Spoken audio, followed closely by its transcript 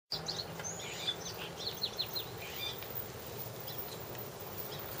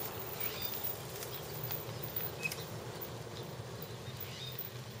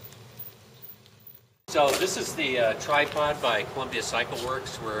So this is the tripod by Columbia Cycle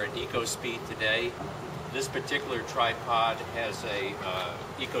Works. We're at EcoSpeed today. This particular tripod has a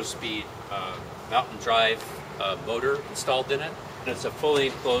EcoSpeed mountain drive motor installed in it. And it's a fully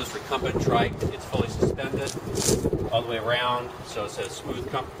enclosed recumbent trike. It's fully suspended all the way around, so it's a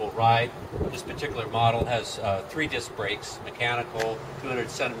smooth, comfortable ride. This particular model has 3 disc brakes, mechanical, 200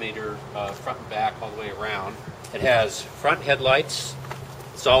 centimeter front and back all the way around. It has front headlights.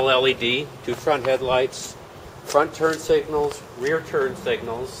 It's all LED, 2 front headlights, front turn signals, rear turn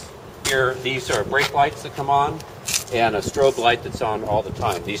signals. Here, these are brake lights that come on, and a strobe light that's on all the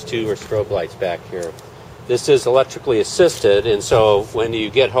time. These 2 are strobe lights back here. This is electrically assisted, and so when you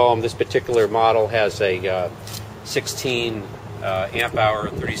get home, this particular model has a 16 amp hour,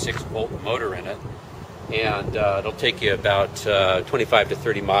 36 volt motor in it, and it'll take you about 25 to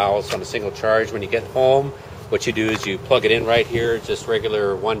 30 miles on a single charge. When you get home, what you do is you plug it in right here, just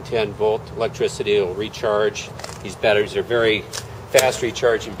regular 110 volt electricity. It'll recharge. These batteries are very fast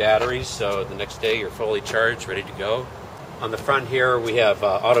recharging batteries, so the next day you're fully charged, ready to go. On the front here we have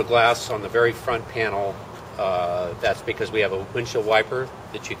auto glass on the very front panel. That's because we have a windshield wiper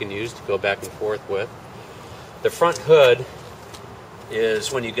that you can use to go back and forth with. The front hood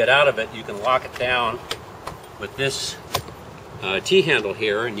is, when you get out of it, you can lock it down with this T-handle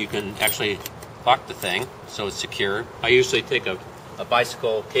here, and you can actually lock the thing so it's secure. I usually take a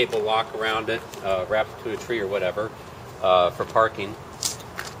bicycle cable lock around it, wrap it to a tree or whatever for parking.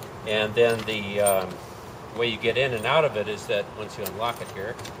 And then the way you get in and out of it is that once you unlock it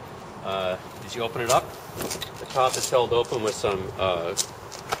here, as you open it up, the top is held open with some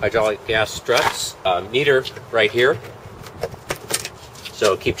hydraulic gas struts. Meter right here.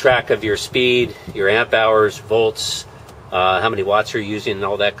 So keep track of your speed, your amp hours, volts, how many watts you're using, and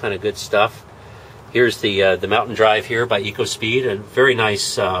all that kind of good stuff. Here's the mountain drive here by EcoSpeed, a very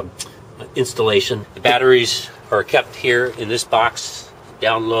nice installation. The batteries are kept here in this box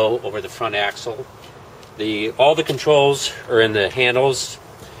down low over the front axle. All the controls are in the handles.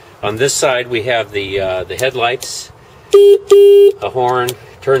 On this side we have the headlights, a horn,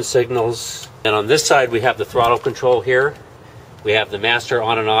 turn signals, and on this side we have the throttle control here. We have the master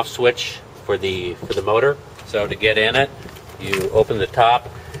on and off switch for the motor. So to get in it, you open the top,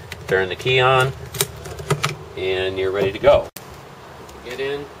 turn the key on, and you're ready to go. Get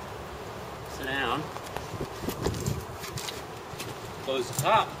in, sit down, close the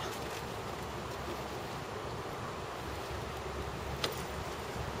top.